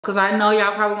Cause I know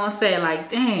y'all probably gonna say like,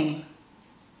 dang,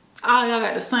 all y'all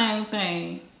got the same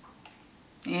thing.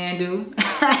 And do.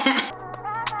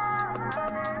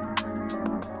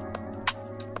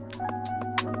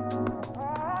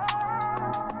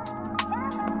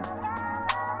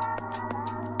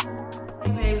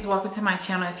 Welcome to my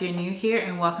channel if you're new here,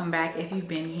 and welcome back if you've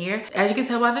been here. As you can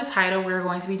tell by the title, we're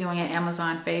going to be doing an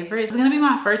Amazon favorite. It's going to be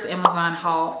my first Amazon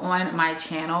haul on my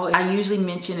channel. I usually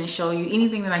mention and show you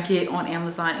anything that I get on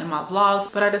Amazon in my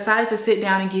vlogs, but I decided to sit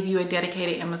down and give you a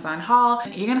dedicated Amazon haul.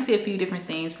 You're going to see a few different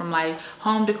things, from like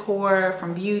home decor,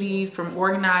 from beauty, from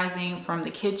organizing, from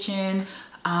the kitchen,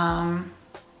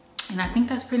 and I think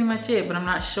that's pretty much it, but I'm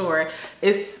not sure.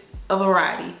 It's a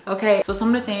variety. Okay, so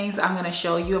some of the things I'm going to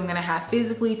show you, I'm going to have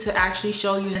physically to actually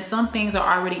show you, and some things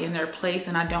are already in their place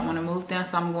and I don't want to move them,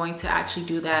 so I'm going to actually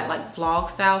do that like vlog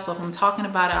style. So if I'm talking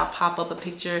about it, I'll pop up a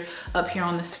picture up here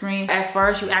on the screen. As far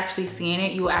as you actually seeing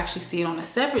it, you will actually see it on a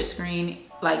separate screen,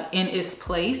 like in its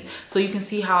place, so you can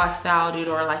see how I styled it,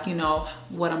 or like, you know,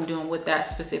 what I'm doing with that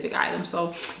specific item.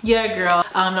 So yeah, girl,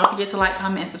 don't forget to like,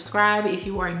 comment, and subscribe. If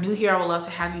you are new here, I would love to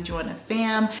have you join the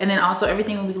fam. And then also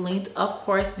everything will be linked, of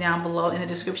course, down below in the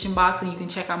description box, and you can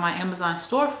check out my Amazon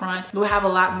storefront. We'll have a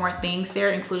lot more things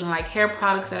there, including like hair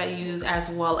products that I use, as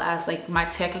well as like my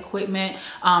tech equipment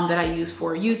that I use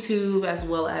for YouTube, as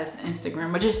well as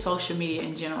Instagram, or just social media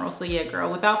in general. So yeah,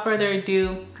 girl, without further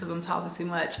ado, because I'm talking too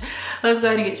much, let's go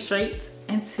ahead and get straight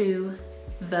into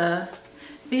the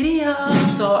video.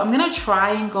 So I'm gonna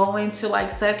try and go into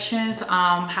like sections,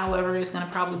 however it's gonna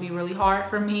probably be really hard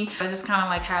for me. I just kind of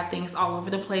like have things all over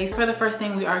the place. For the first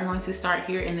thing, we are going to start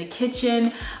here in the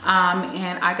kitchen,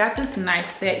 and I got this knife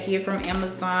set here from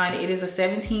Amazon. It is a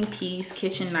 17-piece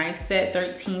kitchen knife set,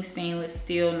 13 stainless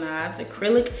steel knives,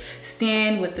 acrylic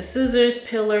stand with the scissors,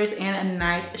 pillars, and a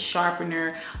knife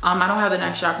sharpener. I don't have the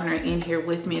knife sharpener in here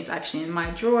with me, it's actually in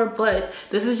my drawer, but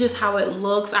this is just how it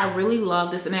looks. I really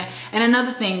love this. And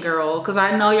another thing, girl, because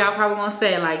I know y'all probably gonna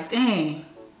say like, dang,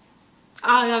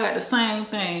 all y'all got the same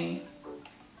thing.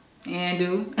 And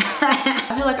do.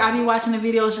 I feel like I be watching the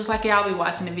videos just like y'all be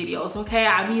watching the videos, okay?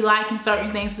 I be liking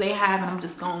certain things they have, and I'm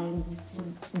just gonna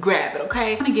grab it,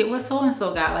 okay? I'm gonna get what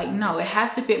so-and-so got. Like, no, it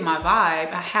has to fit my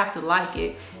vibe. I have to like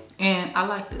it, and I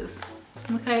like this.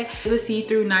 Okay, it's a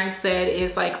see-through knife set.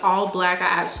 It's like all black.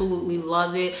 I absolutely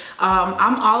love it.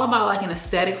 I'm all about like an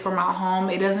aesthetic for my home.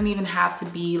 It doesn't even have to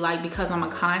be like because I'm a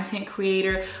content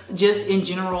creator. Just in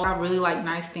general, I really like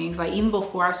nice things. Like even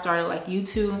before I started like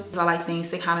YouTube, I like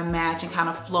things to kind of match and kind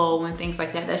of flow and things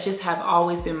like that. That's just have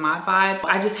always been my vibe.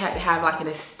 I just had to have like an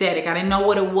aesthetic. I didn't know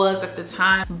what it was at the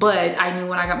time, but I knew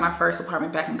when I got my first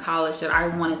apartment back in college that I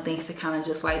wanted things to kind of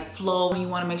just like flow. You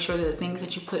want to make sure that the things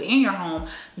that you put in your home,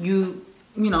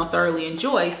 you know, thoroughly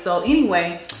enjoy. So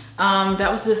anyway, that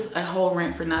was just a whole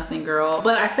rant for nothing, girl.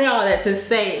 But I say all that to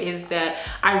say is that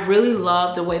I really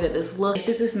love the way that this looks. It's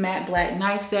just this matte black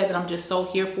knife set that I'm just so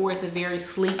here for. It's a very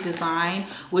sleek design,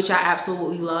 which I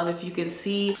absolutely love. If you can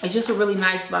see, it's just a really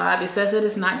nice vibe. It says that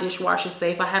it's not dishwasher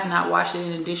safe. I have not washed it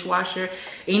in a dishwasher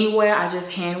anyway. I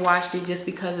just hand washed it just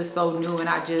because it's so new, and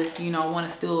I just, you know, want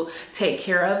to still take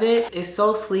care of it. It's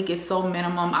so sleek, it's so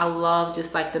minimum. I love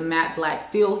just like the matte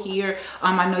black feel here.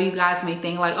 I know you guys may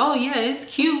think like, oh yeah, it's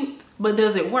cute, but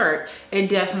does it work? It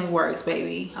definitely works,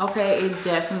 baby. Okay, it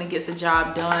definitely gets the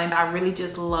job done. I really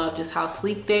just love just how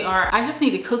sleek they are. I just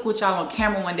need to cook with y'all on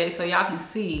camera one day so y'all can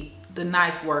see the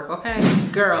knife work, okay?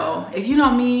 Girl, if you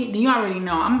know me, then you already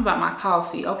know I'm about my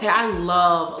coffee, okay? I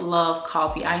love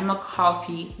coffee. I am a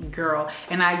coffee girl,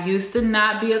 and I used to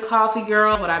not be a coffee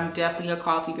girl, but I'm definitely a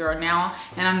coffee girl now,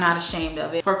 and I'm not ashamed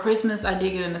of it. For Christmas, I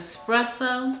did get an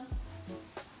espresso,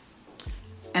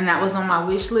 and that was on my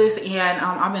wish list, and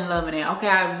I've been loving it. Okay,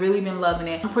 I've really been loving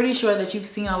it. I'm pretty sure that you've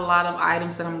seen a lot of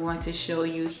items that I'm going to show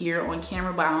you here on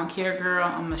camera, but I don't care, girl.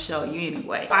 I'm gonna show you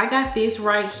anyway. I got this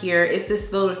right here. It's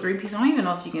this little 3-piece. I don't even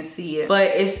know if you can see it, but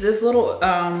it's this little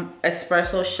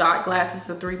espresso shot glass. It's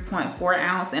a 3.4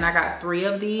 ounce, and I got 3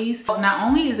 of these. Not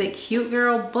only is it cute,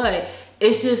 girl, but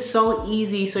it's just so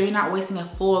easy, so you're not wasting a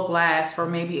full glass for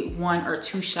maybe 1 or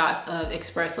 2 shots of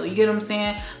espresso. You get what I'm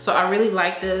saying? So I really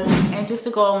like this. And just to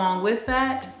go along with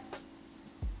that,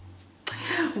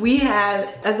 we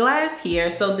have a glass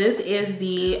here. So this is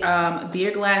the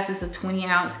beer glass. It's a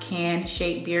 20-ounce can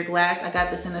shaped beer glass. I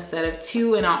got this in a set of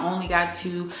 2, and I only got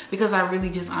 2 because I really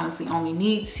just honestly only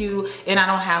need 2, and I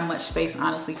don't have much space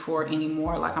honestly for it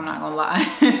anymore, like I'm not gonna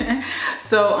lie.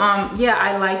 So yeah,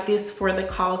 I like this for the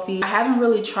coffee. I haven't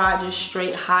really tried just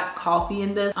straight hot coffee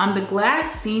in this. The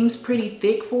glass seems pretty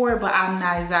thick for it, but I'm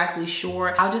not exactly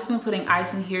sure. I've just been putting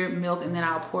ice in here, milk, and then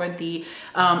I'll pour the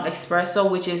espresso,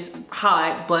 which is hot.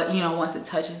 slide, but you know, once it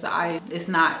touches the ice, it's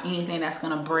not anything that's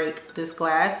gonna break this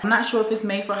glass. I'm not sure if it's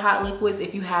made for hot liquids.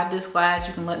 If you have this glass,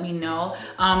 you can let me know.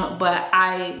 But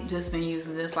I just been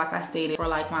using this, like I stated, for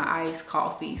like my iced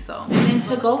coffee. So, and then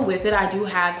to go with it, I do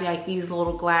have like these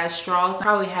little glass straws. I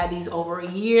probably had these over a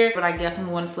year, but I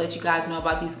definitely wanted to let you guys know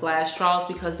about these glass straws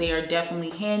because they are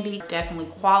definitely handy, definitely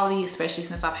quality, especially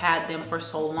since I've had them for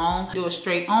so long. Do a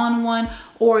straight on one,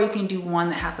 or you can do one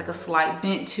that has like a slight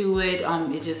bent to it.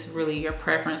 It's just really your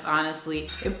preference, honestly.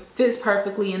 It fits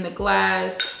perfectly in the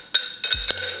glass.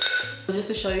 Just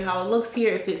to show you how it looks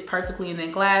here, it fits perfectly in the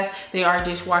glass. They are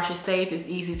dishwasher safe, it's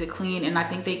easy to clean, and I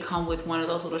think they come with one of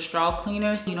those little straw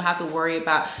cleaners. You don't have to worry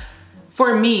about,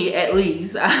 for me at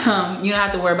least, you don't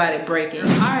have to worry about it breaking. All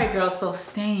right, girls, so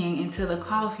staying into the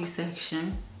coffee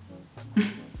section,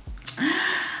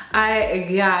 I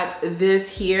got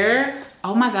this here.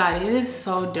 Oh my God, it is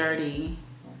so dirty.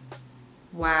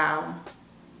 Wow.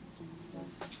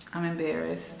 I'm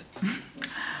embarrassed.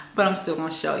 But I'm still gonna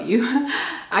show you.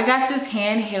 I got this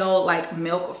handheld like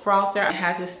milk frother. It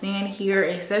has a stand here.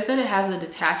 It says that it has a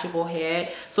detachable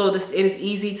head, so it is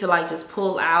easy to like just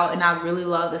pull out, and I really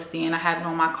love the stand. I have it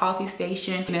on my coffee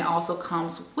station, and it also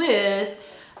comes with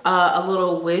a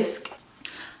little whisk.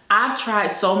 I've tried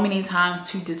so many times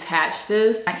to detach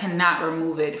this. I cannot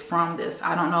remove it from this.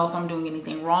 I don't know if I'm doing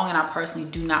anything wrong, and I personally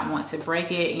do not want to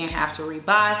break it and have to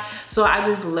rebuy. So I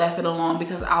just left it alone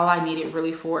because all I need it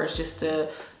really for is just to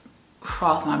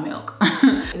froth my milk.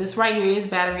 This right here is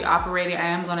battery operated. I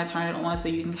am gonna turn it on so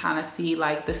you can kind of see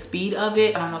like the speed of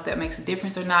it. I don't know if that makes a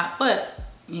difference or not, but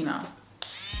you know.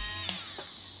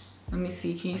 Let me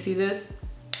see, can you see this?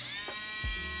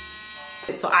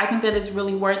 So I think that it's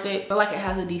really worth it. I feel like it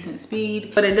has a decent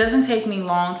speed, but it doesn't take me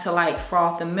long to like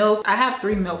froth the milk. I have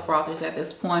 3 milk frothers at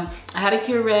this point. I had a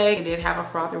Keurig, it did have a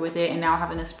frother with it, and now I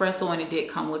have an espresso, and it did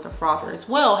come with a frother as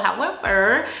well.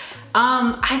 However,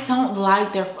 I don't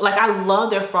like their, like I love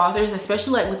their frothers,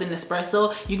 especially like with an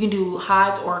espresso. You can do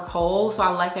hot or cold, so I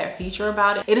like that feature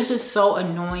about it. It is just so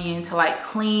annoying to like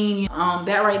clean.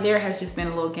 That right there has just been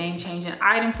a little game-changing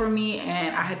item for me,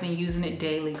 and I have been using it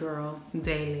daily, girl.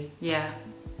 Daily, yeah,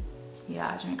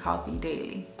 I drink coffee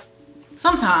daily.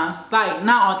 Sometimes, like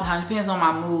not all the time, depends on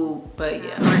my mood, but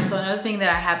yeah. All right, so another thing that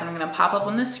I have that I'm gonna pop up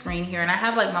on the screen here, and I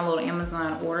have like my little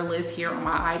Amazon order list here on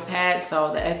my iPad,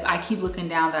 so that if I keep looking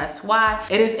down, that's why.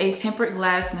 It is a tempered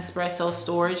glass Nespresso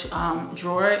storage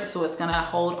drawer, so it's gonna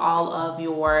hold all of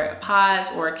your pods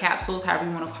or capsules, however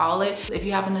you wanna call it. If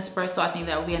you have an Nespresso, I think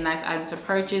that would be a nice item to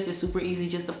purchase. It's super easy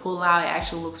just to pull out. It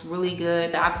actually looks really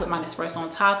good. I put my Nespresso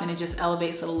on top, and it just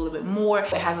elevates it a little bit more.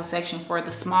 It has a section for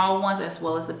the small ones as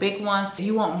well as the big ones. If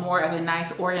you want more of a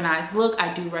nice organized look,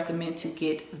 I do recommend to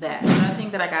get that. Another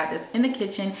thing that I got this in the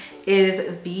kitchen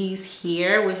is these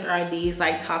here, which are these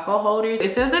like taco holders.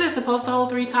 It says that it's supposed to hold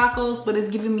 3 tacos, but it's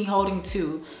giving me holding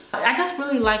 2. I just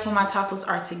really like when my tacos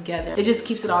are together. It just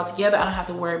keeps it all together. I don't have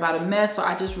to worry about a mess, so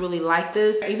I just really like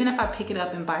this. Even if I pick it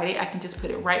up and bite it, I can just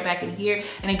put it right back in here,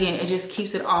 and again, it just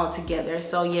keeps it all together.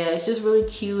 So yeah, it's just really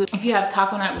cute. If you have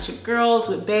taco night with your girls,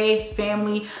 with bae,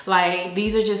 family, like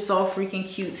these are just so freaking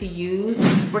cute to use.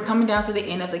 We're coming down to the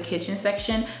end of the kitchen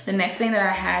section. The next thing that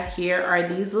I have here are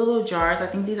these little jars. I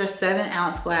think these are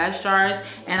 7-ounce glass jars,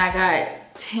 and I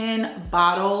got 10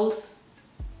 bottles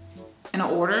in an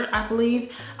order, I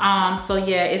believe. So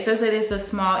yeah, it says that it's a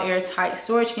small airtight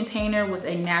storage container with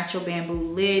a natural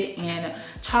bamboo lid, and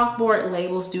chalkboard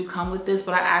labels do come with this,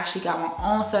 but I actually got my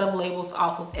own set of labels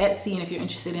off of Etsy, and if you're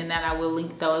interested in that, I will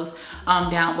link those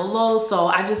down below. So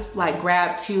I just like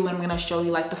grabbed 2, and I'm gonna show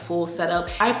you like the full setup.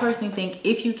 I personally think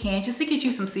if you can, just to get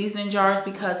you some seasoning jars,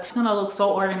 because it's gonna look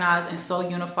so organized and so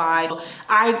unified. So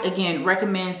I again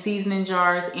recommend seasoning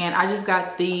jars, and I just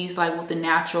got these like with the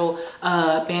natural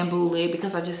bamboo lid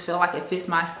because I just feel like it fits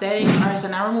my aesthetic. All right, so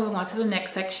now we're moving on to the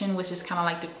next section, which is kind of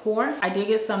like decor. I did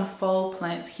get some faux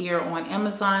plants here on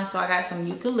Amazon, so I got some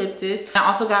eucalyptus. And I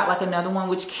also got like another one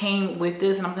which came with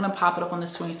this, and I'm gonna pop it up on the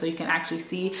screen so you can actually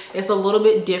see. It's a little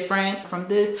bit different from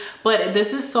this, but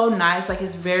this is so nice. Like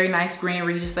it's very nice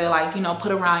greenery, just to like, you know,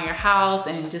 put around your house,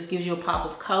 and just gives you a pop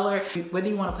of color. Whether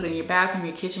you want to put it in your bathroom,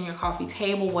 your kitchen, your coffee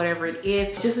table, whatever it is,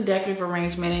 it's just a decorative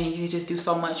arrangement, and you can just do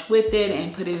so much with it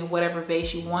and put it in whatever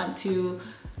vase you want to.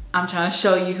 I'm trying to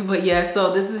show you, but yeah,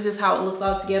 so this is just how it looks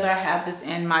all together. I have this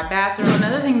in my bathroom.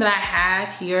 Another thing that I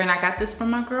have here, and I got this from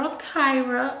my girl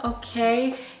Kyra,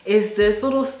 okay, is this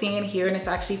little stand here, and it's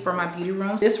actually for my beauty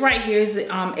room. This right here is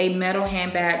a metal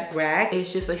handbag rack.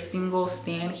 It's just a single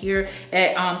stand here.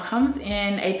 It comes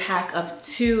in a pack of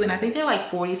 2, and I think they're like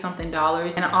 $40 something.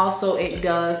 And also it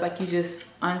does like, you just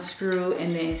unscrew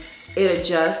and then it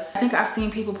adjusts. I think I've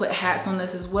seen people put hats on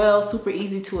this as well. Super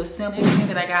easy to assemble. The thing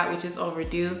that I got, which is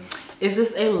overdue, is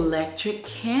this electric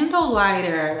candle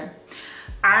lighter.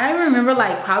 I remember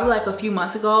like probably like a few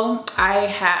months ago,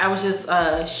 I was just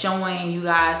showing you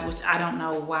guys, which I don't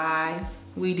know why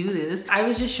we do this. I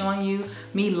was just showing you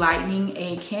me lighting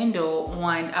a candle on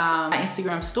my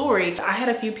Instagram story. I had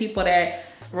a few people that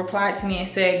replied to me and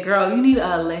said, girl, you need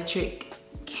an electric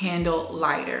candle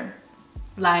lighter.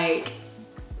 Like,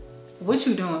 what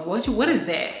you doing? What is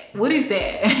that? What is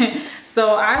that?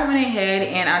 So I went ahead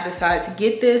and I decided to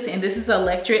get this, and this is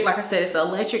electric. Like I said, it's an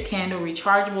electric candle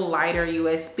rechargeable lighter,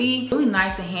 USB. Really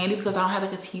nice and handy because I don't have to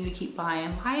continue to keep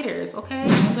buying lighters, okay?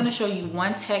 I'm gonna show you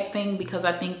one tech thing because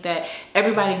I think that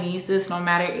everybody needs this, no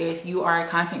matter if you are a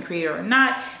content creator or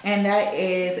not, and that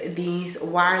is these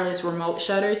wireless remote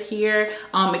shutters here.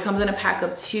 It comes in a pack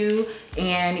of 2,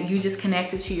 and you just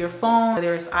connect it to your phone,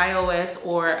 whether it's iOS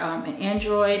or an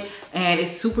Android, and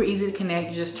it's super easy to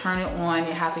connect. You just turn it on.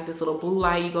 It has like this little blue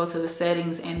light. You go to the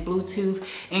settings and Bluetooth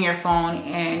in your phone,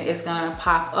 and it's gonna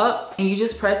pop up, and you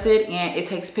just press it and it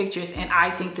takes pictures. And I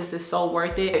think this is so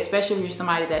worth it, especially if you're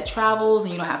somebody that travels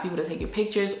and you don't have people to take your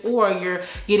pictures, or you're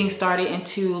getting started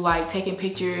into like taking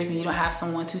pictures and you don't have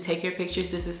someone to take your pictures.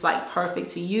 This is like perfect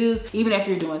to use. Even if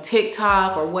you're doing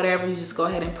TikTok or whatever, you just go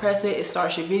ahead and press it. It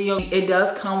starts your video. It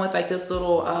does come with like this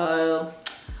little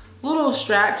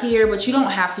strap here, but you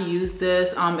don't have to use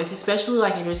this. Especially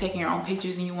like if you're taking your own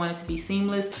pictures and you want it to be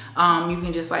seamless, you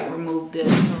can just like remove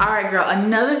this. All right, girl,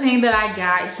 another thing that I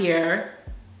got here,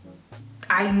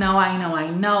 I know,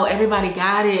 everybody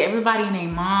got it. Everybody and their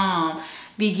mom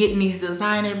be getting these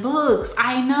designer books.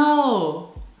 I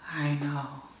know.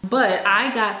 But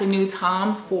I got the new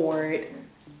Tom Ford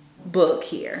book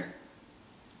here.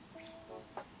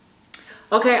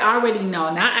 Okay, I already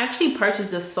know. Now, I actually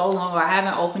purchased this so long ago. I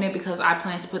haven't opened it because I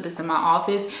plan to put this in my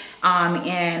office.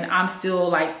 And I'm still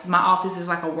like, my office is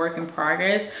like a work in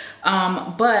progress.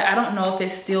 But I don't know if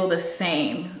it's still the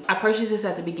same. I purchased this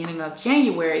at the beginning of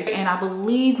January. And I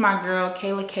believe my girl,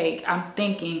 Kayla Cake, I'm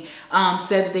thinking,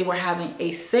 said that they were having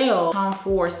a sale. Tom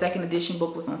Ford 2nd edition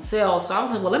book was on sale. So I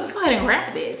was like, well, let me go ahead and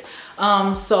grab it.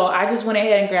 So I just went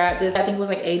ahead and grabbed this. I think it was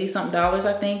like $80-something,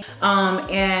 I think.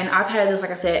 And I've had this,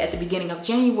 like I said, at the beginning of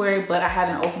January, but I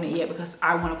haven't opened it yet because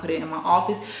I want to put it in my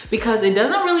office because it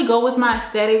doesn't really go with my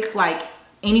aesthetic like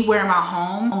anywhere in my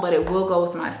home, but it will go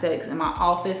with my aesthetics in my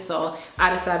office. So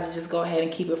I decided to just go ahead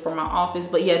and keep it for my office.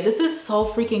 But yeah, this is so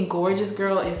freaking gorgeous,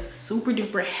 girl. It's super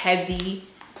duper heavy.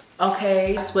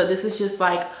 Okay, but this is just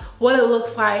like what it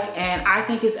looks like, and I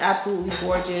think it's absolutely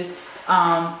gorgeous.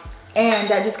 And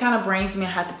that just kind of brings me, I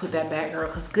have to put that back, girl,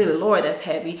 because good Lord, that's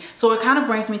heavy. So it kind of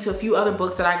brings me to a few other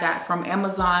books that I got from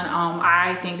Amazon.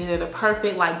 I think that they're the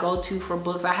perfect like go-to for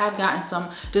books. I have gotten some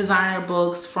designer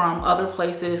books from other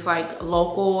places, like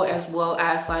local as well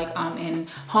as like in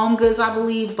Home Goods, I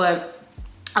believe. But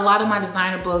a lot of my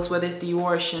designer books, whether it's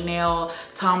Decor, Chanel,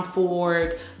 Tom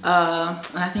Ford,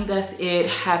 and I think that's it,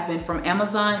 have been from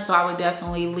Amazon. So I would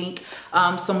definitely link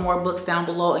some more books down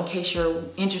below in case you're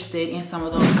interested in some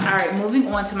of those. All right,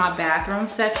 moving on to my bathroom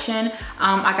section.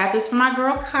 I got this from my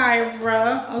girl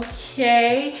Kyra,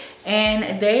 okay.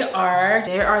 And there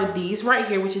are these right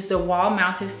here, which is the wall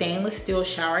mounted stainless steel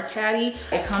shower caddy.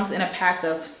 It comes in a pack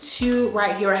of 2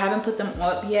 right here. I haven't put them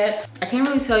up yet. I can't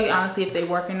really tell you honestly if they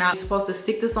work or not. You're supposed to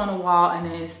stick this on the wall and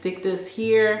then stick this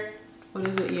here. What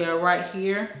is it? Yeah, right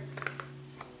here.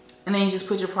 And then you just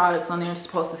put your products on there. It's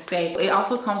supposed to stay. It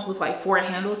also comes with like 4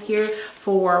 handles here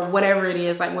for whatever it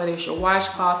is, like whether it's your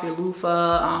washcloth, your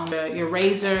loofah, your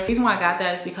razor. The reason why I got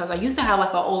that is because I used to have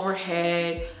like an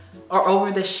overhead or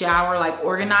over the shower like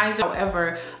organizer.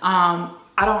 However,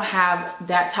 I don't have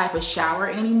that type of shower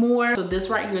anymore. So this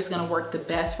right here is gonna work the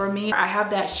best for me. I have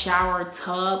that shower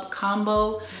tub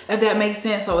combo, if that makes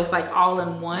sense. So it's like all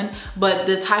in one, but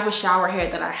the type of shower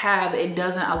head that I have, it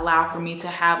doesn't allow for me to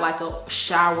have like a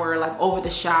shower, like over the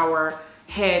shower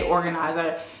head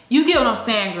organizer. You get what I'm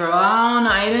saying, girl. I don't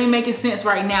know, it ain't making sense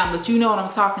right now, but you know what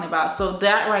I'm talking about. So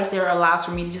that right there allows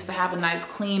for me to just to have a nice,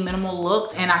 clean, minimal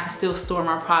look, and I can still store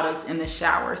my products in the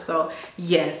shower. So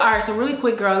yes. All right, so really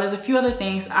quick, girl, there's a few other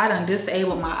things. I done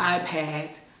disabled my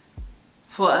iPad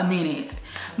for a minute,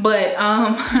 but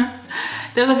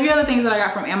there's a few other things that I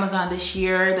got from Amazon this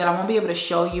year that I won't be able to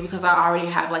show you because I already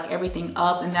have like everything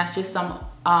up, and that's just some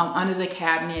under the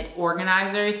cabinet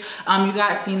organizers. You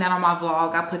guys seen that on my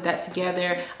vlog. I put that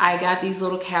together. I got these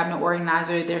little cabinet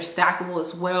organizers. They're stackable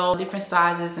as well, different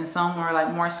sizes, and some are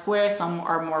like more square, some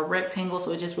are more rectangle,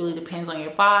 so it just really depends on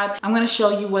your vibe. I'm going to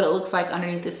show you what it looks like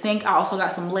underneath the sink. I also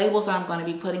got some labels that I'm going to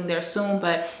be putting there soon,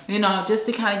 but you know, just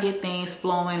to kind of get things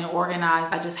flowing and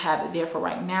organized, I just have it there for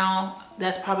right now.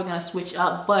 That's probably going to switch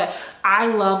up, but I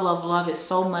love it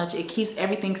so much. It keeps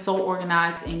everything so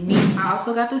organized and neat. I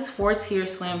also got this 4-tier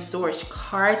slam storage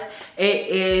cart. It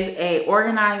is a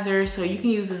organizer, so you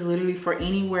can use this literally for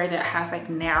anywhere that has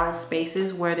like narrow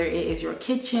spaces, whether it is your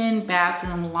kitchen,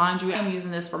 bathroom, laundry. I'm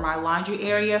using this for my laundry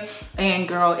area, and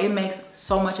girl, it makes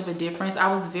so much of a difference.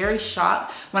 I was very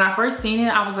shocked when I first seen it.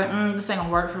 I was like, this ain't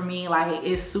gonna work for me. Like,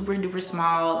 it's super duper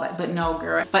small, like, but no,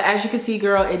 girl. But as you can see,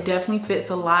 girl, it definitely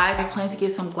fits a lot. I plan to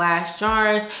get some glass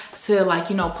jars to, like,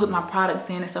 you know, put my products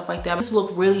in and stuff like that. This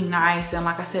look really nice, and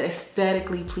like I said,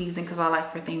 aesthetically pleasing, because I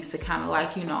like for things to kind of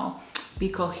like, you know, be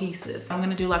cohesive. I'm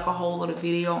gonna do like a whole little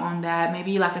video on that,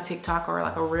 maybe like a TikTok or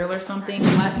like a reel or something. The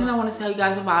last thing I want to tell you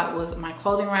guys about was my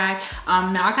clothing rack.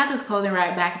 Now I got this clothing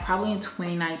rack back probably in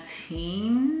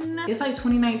 2019. It's like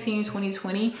 2019,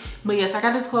 2020. But yes, I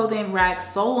got this clothing rack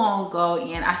so long ago,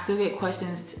 and I still get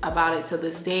questions about it to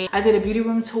this day. I did a beauty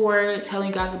room tour telling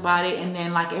you guys about it, and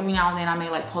then like every now and then I may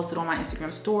like post it on my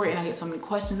Instagram story, and I get so many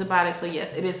questions about it. So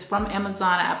yes, it is from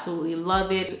Amazon. I absolutely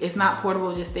love it. It's not portable,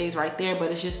 it just stays right there,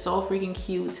 but it's just so freaking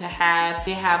cute to have.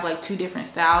 They have like 2 different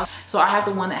styles. So I have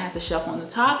the one that has a shelf on the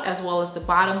top as well as the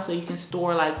bottom, so you can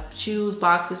store like shoes,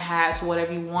 boxes, hats,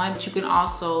 whatever you want. But you can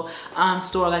also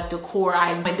store like decor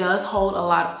items. It does hold a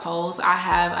lot of clothes. I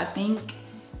have, I think,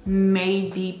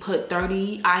 maybe put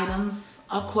 30 items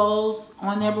of clothes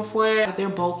on there before. If they're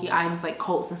bulky items like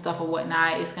coats and stuff or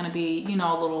whatnot, it's gonna be, you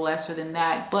know, a little lesser than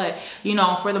that. But you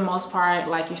know, for the most part,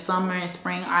 like your summer and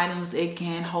spring items, it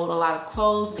can hold a lot of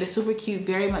clothes. It's super cute,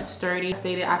 very much sturdy. I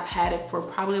stated I've had it for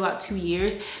probably about 2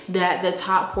 years. That the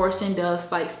top portion does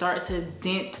like start to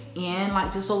dent in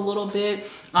like just a little bit.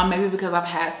 Maybe because I've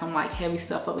had some like heavy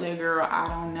stuff up there, girl, I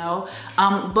don't know.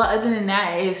 But other than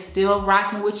that, it's still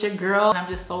rocking with your girl, and I'm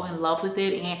just so in love with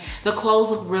it, and the clothes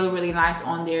look really nice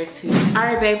on there too. All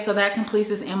right, babe, so that completes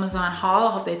this Amazon haul.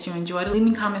 I hope that you enjoyed it. Leave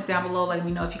me comments down below, letting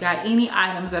me know if you got any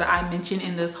items that I mentioned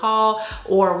in this haul,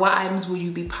 or what items will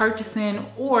you be purchasing,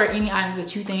 or any items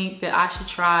that you think that I should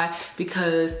try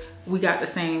because we got the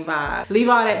same vibe. Leave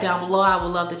all that down below. I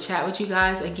would love to chat with you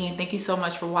guys. Again, thank you so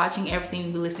much for watching. Everything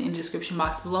will be listed in the description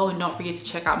box below, and don't forget to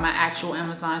check out my actual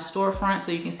Amazon storefront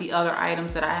so you can see other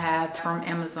items that I have from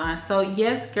Amazon. So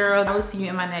yes, girl, I will see you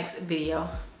in my next video.